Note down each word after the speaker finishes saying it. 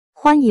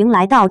欢迎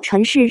来到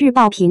陈氏日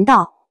报频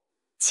道，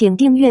请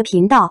订阅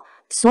频道，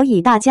所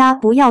以大家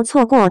不要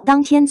错过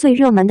当天最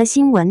热门的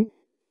新闻。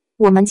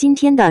我们今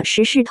天的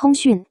时事通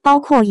讯包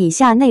括以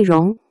下内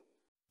容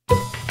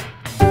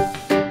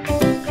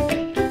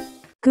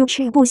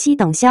：Gucci 不惜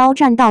等肖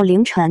战到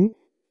凌晨，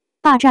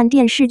霸占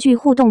电视剧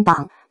互动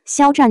榜，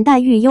肖战待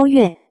遇优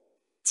越。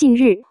近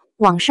日，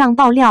网上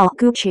爆料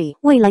Gucci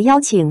为了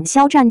邀请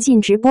肖战进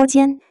直播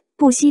间，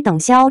不惜等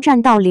肖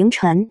战到凌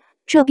晨。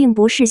这并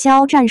不是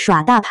肖战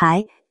耍大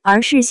牌，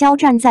而是肖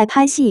战在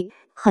拍戏，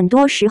很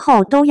多时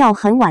候都要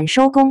很晚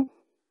收工。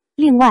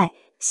另外，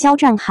肖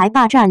战还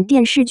霸占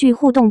电视剧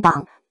互动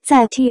榜，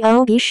在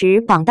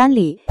TOP10榜单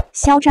里，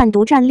肖战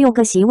独占6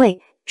个席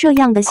位。这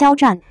样的肖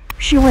战，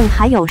试问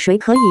还有谁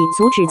可以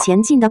阻止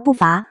前进的步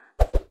伐？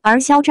而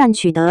肖战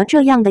取得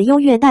这样的优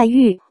越待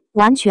遇，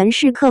完全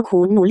是刻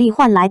苦努力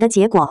换来的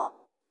结果。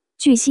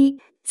据悉，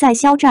在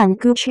肖战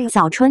Gucci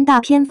早春大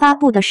片发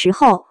布的时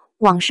候，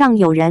网上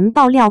有人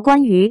爆料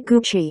关于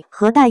Gucci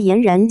和代言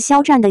人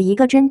肖战的一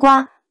个真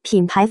瓜，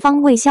品牌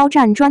方为肖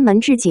战专门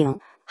置景，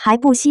还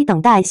不惜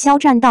等待肖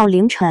战到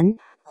凌晨，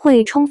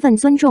会充分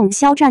尊重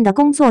肖战的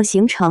工作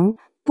行程，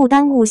不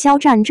耽误肖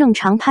战正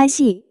常拍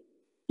戏。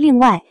另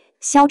外，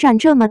肖战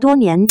这么多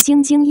年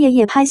兢兢业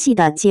业拍戏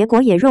的结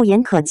果也肉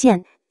眼可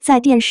见，在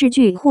电视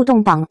剧互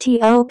动榜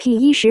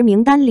TOP10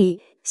名单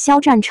里，肖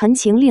战《陈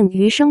情令》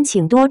余生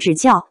请多指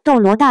教、斗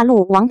罗大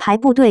陆、王牌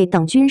部队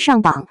等均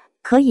上榜。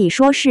可以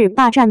说是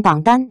霸占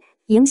榜单，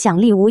影响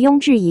力毋庸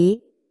置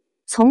疑。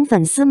从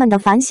粉丝们的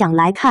反响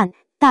来看，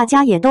大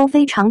家也都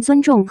非常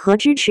尊重和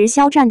支持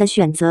肖战的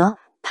选择，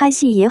拍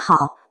戏也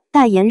好，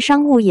代言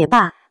商务也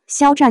罢，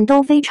肖战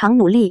都非常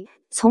努力，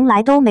从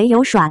来都没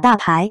有耍大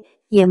牌，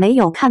也没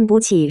有看不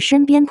起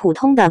身边普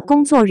通的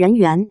工作人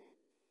员。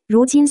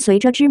如今随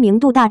着知名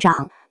度大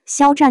涨，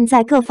肖战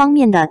在各方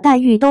面的待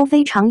遇都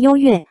非常优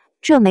越，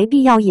这没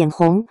必要眼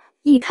红。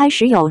一开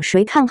始有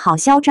谁看好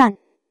肖战？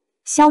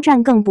肖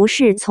战更不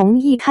是从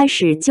一开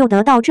始就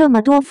得到这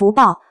么多福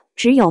报，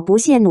只有不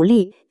懈努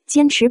力，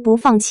坚持不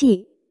放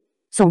弃。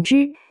总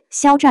之，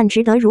肖战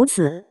值得如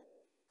此，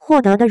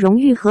获得的荣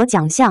誉和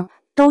奖项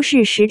都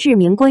是实至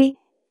名归。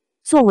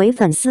作为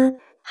粉丝，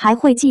还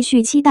会继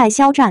续期待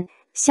肖战，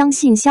相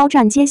信肖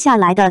战接下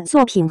来的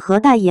作品和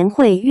代言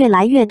会越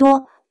来越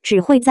多，只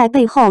会在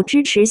背后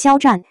支持肖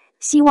战，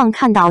希望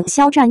看到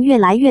肖战越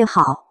来越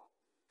好。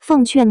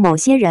奉劝某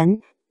些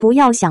人，不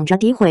要想着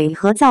诋毁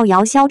和造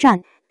谣肖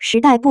战。时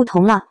代不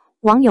同了，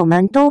网友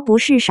们都不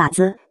是傻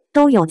子，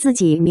都有自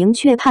己明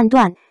确判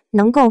断，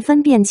能够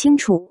分辨清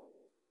楚。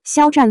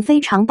肖战非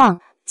常棒，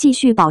继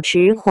续保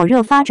持火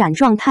热发展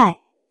状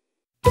态。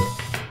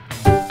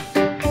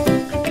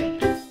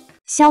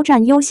肖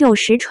战优秀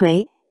实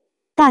锤，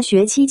大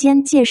学期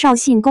间介绍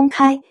信公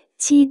开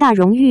，7大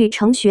荣誉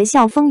成学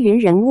校风云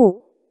人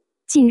物。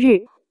近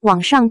日，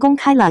网上公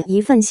开了一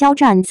份肖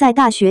战在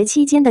大学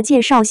期间的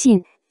介绍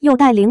信。又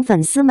带领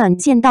粉丝们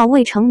见到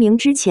未成名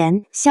之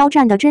前肖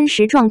战的真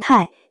实状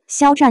态，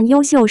肖战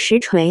优秀实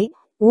锤，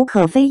无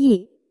可非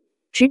议。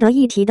值得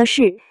一提的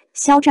是，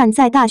肖战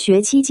在大学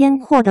期间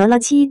获得了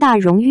7大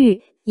荣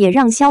誉，也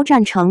让肖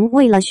战成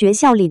为了学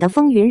校里的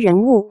风云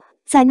人物。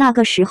在那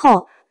个时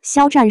候，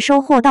肖战收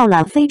获到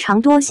了非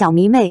常多小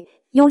迷妹。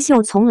优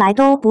秀从来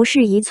都不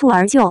是一蹴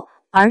而就，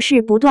而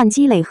是不断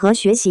积累和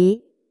学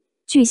习。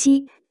据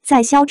悉，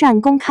在肖战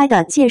公开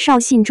的介绍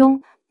信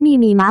中，密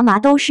密麻麻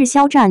都是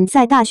肖战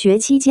在大学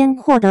期间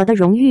获得的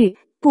荣誉，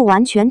不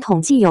完全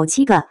统计有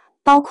7个，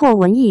包括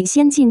文艺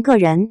先进个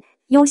人、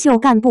优秀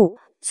干部、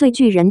最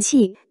具人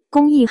气、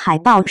公益海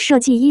报设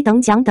计1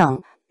等奖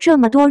等。这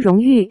么多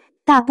荣誉，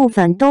大部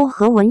分都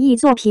和文艺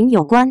作品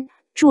有关，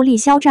助力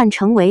肖战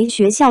成为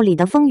学校里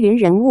的风云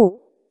人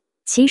物。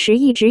其实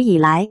一直以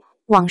来，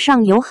网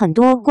上有很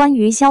多关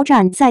于肖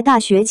战在大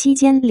学期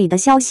间里的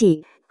消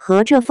息，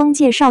和这封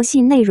介绍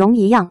信内容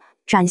一样，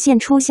展现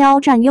出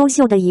肖战优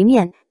秀的一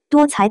面。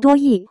多才多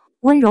艺，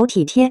温柔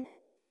体贴。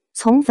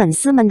从粉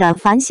丝们的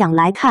反响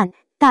来看，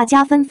大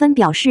家纷纷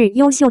表示，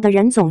优秀的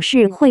人总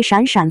是会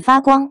闪闪发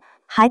光，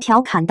还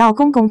调侃到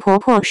公公婆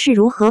婆是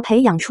如何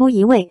培养出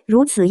一位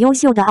如此优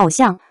秀的偶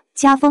像，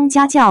家风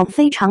家教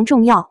非常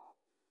重要。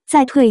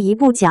再退一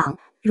步讲，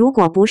如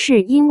果不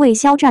是因为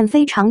肖战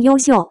非常优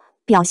秀，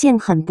表现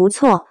很不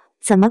错，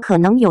怎么可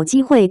能有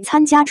机会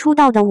参加出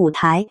道的舞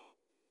台？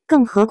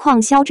更何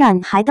况肖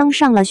战还登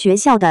上了学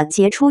校的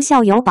杰出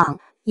校友榜，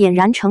俨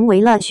然成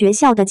为了学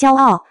校的骄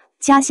傲，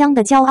家乡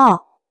的骄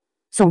傲。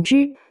总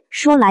之，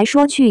说来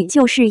说去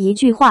就是一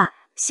句话，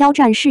肖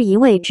战是一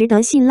位值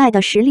得信赖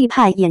的实力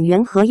派演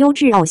员和优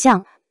质偶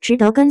像，值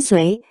得跟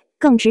随，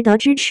更值得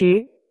支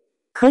持。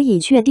可以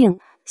确定，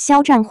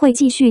肖战会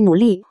继续努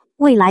力，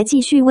未来继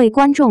续为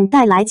观众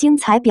带来精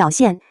彩表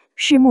现，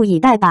拭目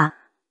以待吧。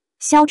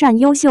肖战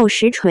优秀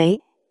实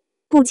锤，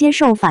不接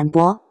受反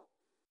驳。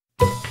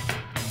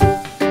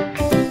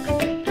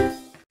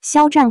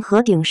肖战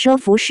和顶奢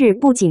服饰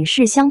不仅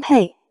是相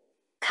配，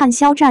看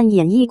肖战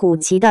演绎古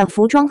奇的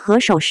服装和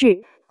首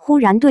饰，忽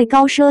然对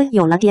高奢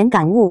有了点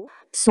感悟。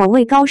所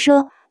谓高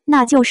奢，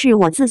那就是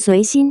我自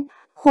随心，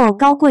或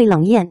高贵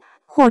冷艳，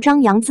或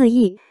张扬恣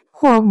意，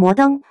或摩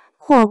登，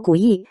或古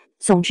意，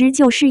总之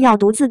就是要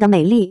独自的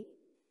美丽。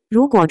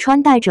如果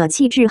穿戴者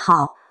气质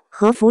好，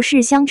和服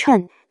饰相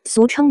称，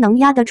俗称能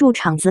压得住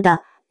场子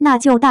的，那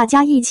就大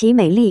家一起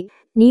美丽，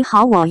你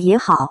好我也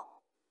好。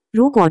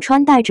如果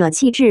穿戴者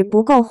气质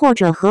不够，或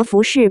者和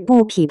服饰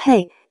不匹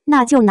配，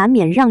那就难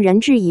免让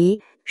人质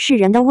疑，是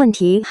人的问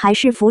题还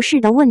是服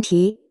饰的问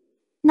题？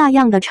那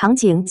样的场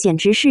景简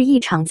直是一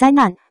场灾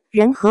难，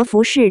人和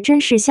服饰真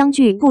是相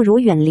距不如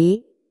远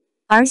离。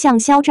而像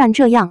肖战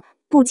这样，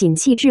不仅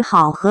气质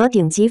好和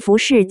顶级服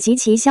饰极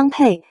其相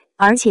配，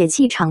而且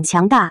气场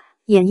强大，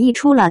演绎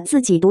出了自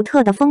己独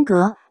特的风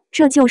格，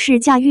这就是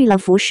驾驭了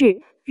服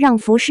饰，让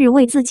服饰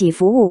为自己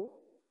服务。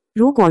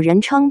如果人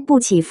撑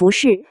不起服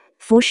饰，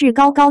服饰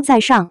高高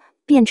在上，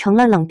变成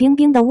了冷冰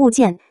冰的物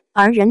件，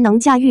而人能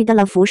驾驭得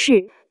了服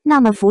饰，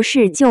那么服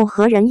饰就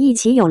和人一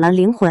起有了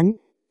灵魂。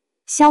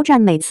肖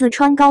战每次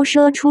穿高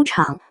奢出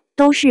场，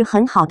都是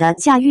很好的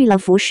驾驭了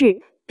服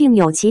饰，并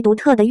有其独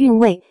特的韵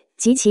味，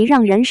极其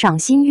让人赏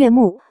心悦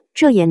目，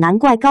这也难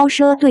怪高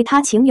奢对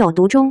他情有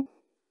独钟。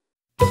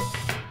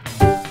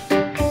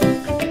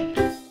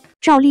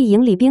赵丽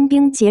颖李冰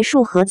冰结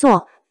束合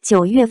作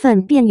，9月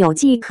份便有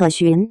迹可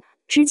循，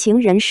知情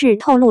人士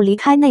透露离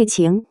开内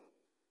情。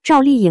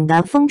赵丽颖的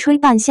《风吹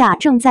半夏》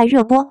正在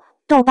热播，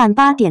豆瓣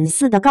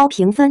8.4的高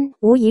评分，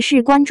无疑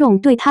是观众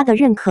对她的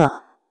认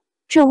可。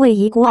这位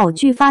以古偶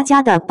剧发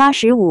家的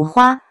85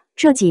花，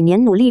这几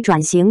年努力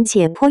转型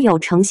且颇有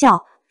成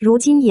效，如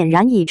今俨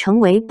然已成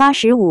为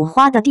85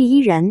花的第一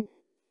人。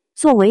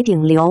作为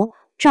顶流，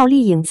赵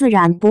丽颖自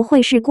然不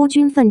会是孤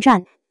军奋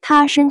战，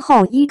她身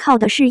后依靠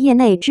的是业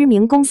内知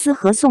名公司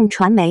合颂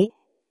传媒。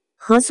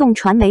合颂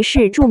传媒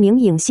是著名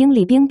影星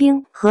李冰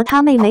冰和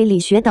她妹妹李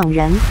雪等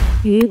人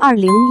于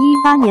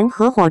2018年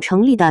合伙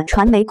成立的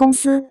传媒公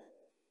司。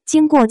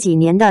经过几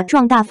年的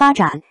壮大发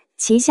展，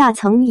旗下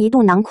曾一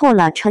度囊括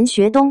了陈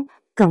学冬、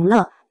耿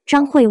乐、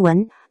张慧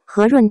雯、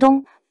何润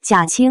东、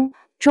贾青、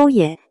周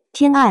也、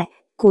天爱、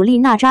古力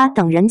娜扎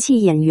等人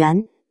气演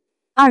员。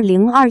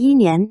2021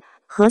年，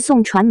合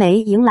颂传媒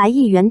迎来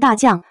一员大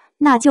将，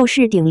那就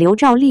是顶流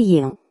赵丽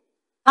颖。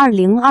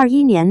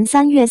2021年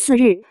3月4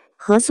日，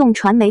合颂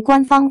传媒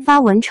官方发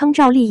文称，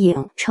赵丽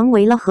颖成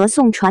为了合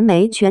颂传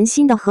媒全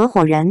新的合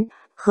伙人。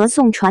合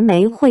颂传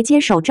媒会接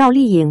手赵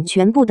丽颖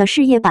全部的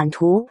事业版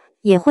图，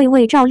也会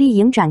为赵丽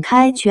颖展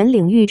开全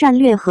领域战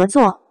略合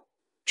作。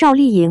赵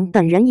丽颖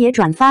本人也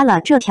转发了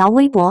这条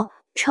微博，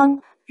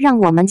称：“让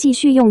我们继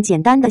续用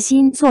简单的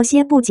心做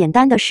些不简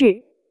单的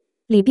事。”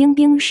李冰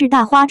冰是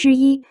大花之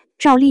一，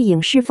赵丽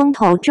颖是风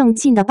头正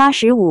劲的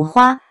85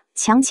花，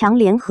强强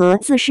联合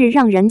自是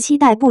让人期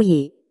待不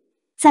已。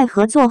在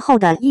合作后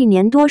的1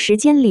年多时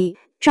间里，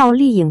赵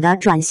丽颖的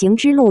转型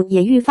之路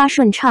也愈发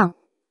顺畅。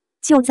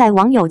就在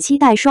网友期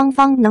待双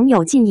方能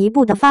有进一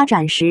步的发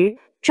展时，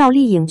赵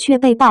丽颖却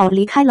被曝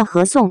离开了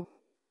合颂。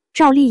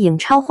赵丽颖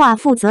超话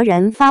负责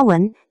人发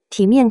文，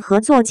体面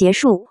合作结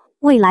束，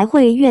未来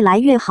会越来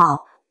越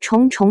好，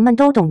虫虫们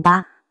都懂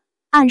吧，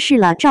暗示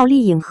了赵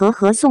丽颖和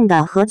合颂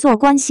的合作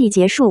关系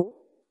结束。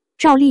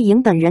赵丽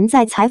颖本人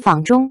在采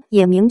访中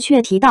也明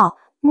确提到，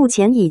目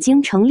前已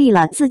经成立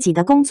了自己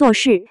的工作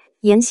室，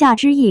言下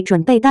之意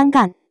准备单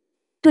干。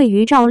对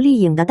于赵丽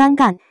颖的单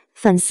干，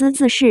粉丝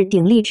自是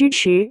鼎力支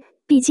持，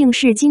毕竟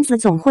是金子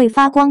总会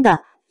发光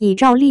的，以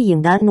赵丽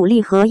颖的努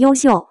力和优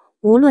秀，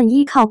无论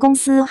依靠公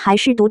司还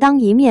是独当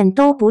一面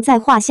都不在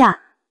话下。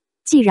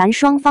既然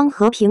双方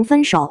和平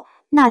分手，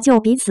那就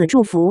彼此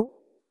祝福。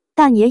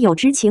但也有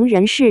知情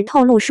人士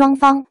透露，双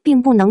方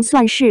并不能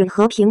算是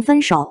和平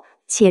分手，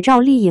且赵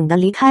丽颖的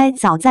离开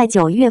早在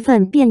9月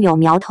份便有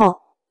苗头。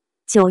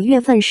9月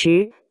份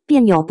时，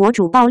便有博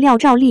主爆料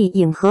赵丽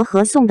颖和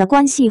合颂的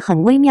关系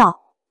很微妙。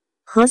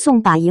合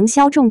颂把营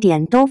销重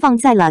点都放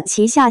在了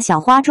旗下小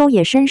花周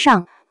也身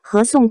上，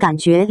合颂感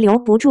觉留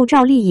不住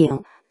赵丽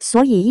颖，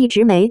所以一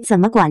直没怎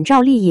么管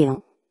赵丽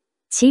颖。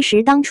其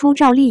实当初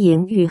赵丽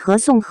颖与合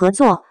颂合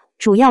作，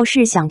主要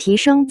是想提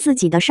升自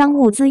己的商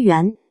务资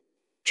源。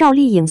赵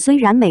丽颖虽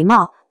然美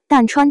貌，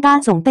但穿搭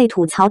总被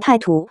吐槽太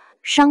土，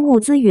商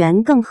务资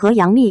源更和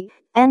杨幂、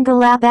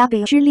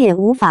Angelababy 之列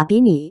无法比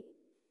拟。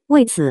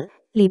为此，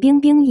李冰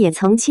冰也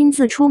曾亲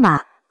自出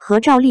马，和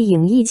赵丽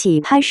颖一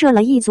起拍摄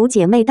了一组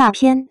姐妹大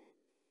片，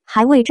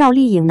还为赵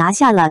丽颖拿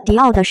下了迪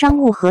奥的商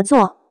务合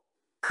作。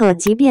可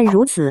即便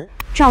如此，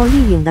赵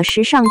丽颖的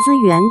时尚资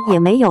源也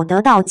没有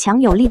得到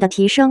强有力的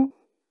提升。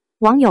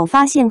网友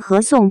发现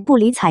合颂不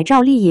理睬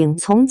赵丽颖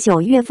从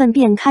9月份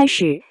便开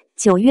始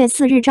，9月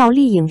4日赵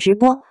丽颖直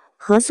播，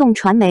合颂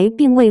传媒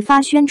并未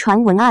发宣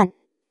传文案。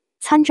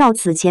参照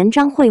此前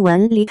张慧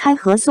雯离开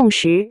合颂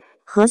时，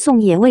合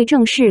颂也未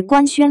正式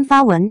官宣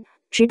发文，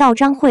直到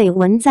张慧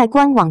雯在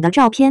官网的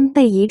照片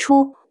被移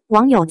出，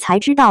网友才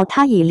知道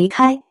她已离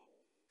开。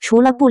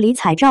除了不理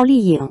睬赵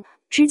丽颖，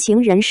知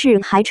情人士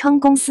还称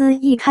公司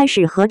一开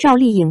始和赵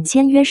丽颖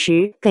签约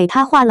时给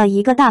她画了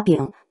一个大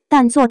饼，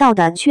但做到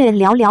的却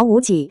寥寥无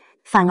几，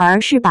反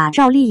而是把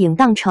赵丽颖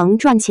当成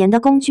赚钱的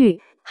工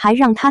具，还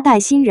让她带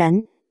新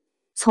人。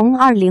从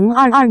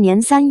2022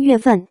年3月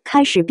份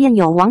开始，便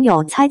有网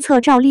友猜测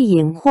赵丽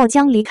颖或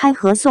将离开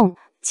合送。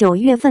9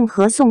月份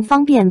合送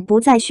方便不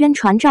再宣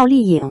传赵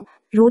丽颖，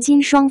如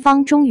今双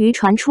方终于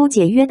传出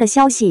解约的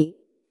消息。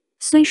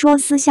虽说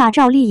私下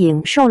赵丽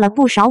颖受了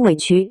不少委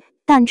屈，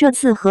但这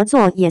次合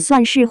作也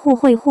算是互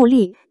惠互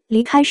利，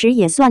离开时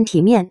也算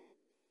体面。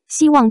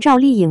希望赵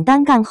丽颖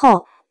单干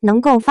后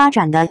能够发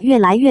展得越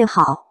来越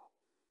好。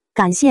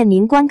感谢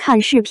您观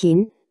看视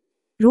频。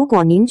如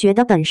果您觉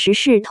得本时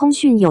事通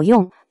讯有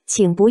用，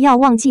请不要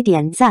忘记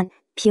点赞、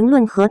评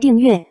论和订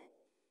阅。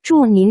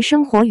祝您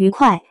生活愉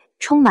快，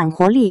充满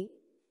活力。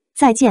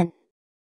再见。